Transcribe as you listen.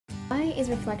is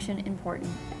reflection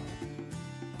important?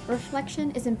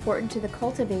 Reflection is important to the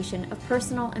cultivation of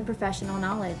personal and professional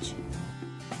knowledge.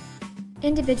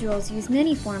 Individuals use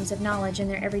many forms of knowledge in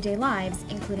their everyday lives,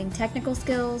 including technical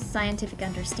skills, scientific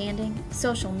understanding,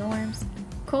 social norms,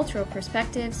 cultural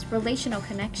perspectives, relational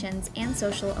connections, and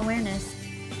social awareness.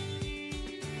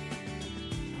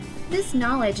 This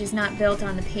knowledge is not built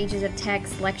on the pages of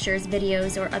text, lectures,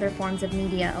 videos, or other forms of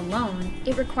media alone.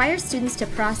 It requires students to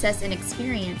process and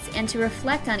experience and to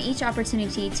reflect on each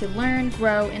opportunity to learn,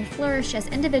 grow, and flourish as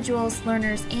individuals,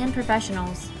 learners, and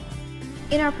professionals.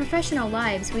 In our professional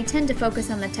lives, we tend to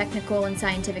focus on the technical and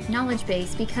scientific knowledge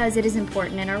base because it is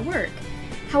important in our work.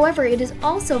 However, it is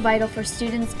also vital for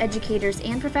students, educators,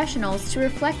 and professionals to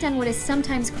reflect on what is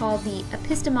sometimes called the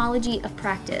epistemology of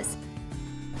practice.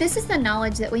 This is the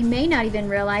knowledge that we may not even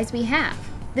realize we have.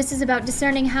 This is about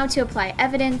discerning how to apply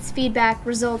evidence, feedback,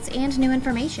 results, and new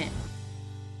information.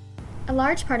 A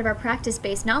large part of our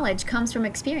practice-based knowledge comes from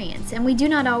experience, and we do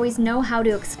not always know how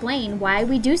to explain why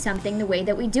we do something the way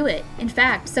that we do it. In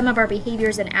fact, some of our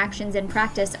behaviors and actions in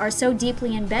practice are so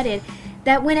deeply embedded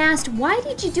that when asked, "Why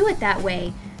did you do it that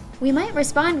way?" we might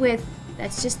respond with,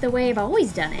 "That's just the way I've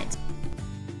always done it."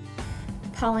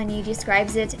 Polanyi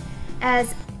describes it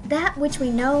as that which we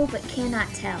know but cannot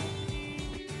tell.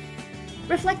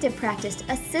 Reflective practice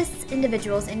assists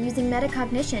individuals in using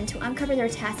metacognition to uncover their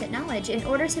tacit knowledge in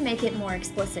order to make it more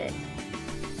explicit.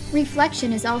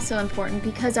 Reflection is also important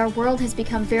because our world has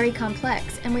become very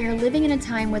complex, and we are living in a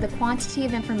time where the quantity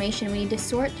of information we need to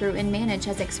sort through and manage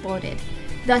has exploded.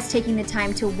 Thus, taking the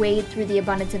time to wade through the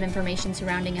abundance of information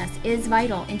surrounding us is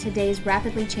vital in today's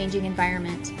rapidly changing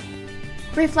environment.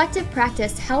 Reflective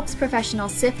practice helps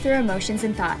professionals sift through emotions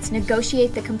and thoughts,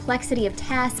 negotiate the complexity of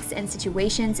tasks and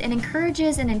situations, and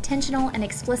encourages an intentional and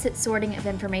explicit sorting of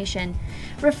information.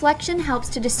 Reflection helps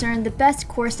to discern the best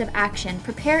course of action,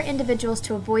 prepare individuals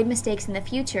to avoid mistakes in the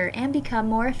future, and become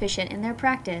more efficient in their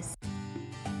practice.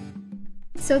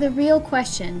 So the real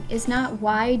question is not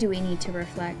why do we need to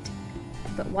reflect,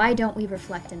 but why don't we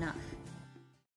reflect enough?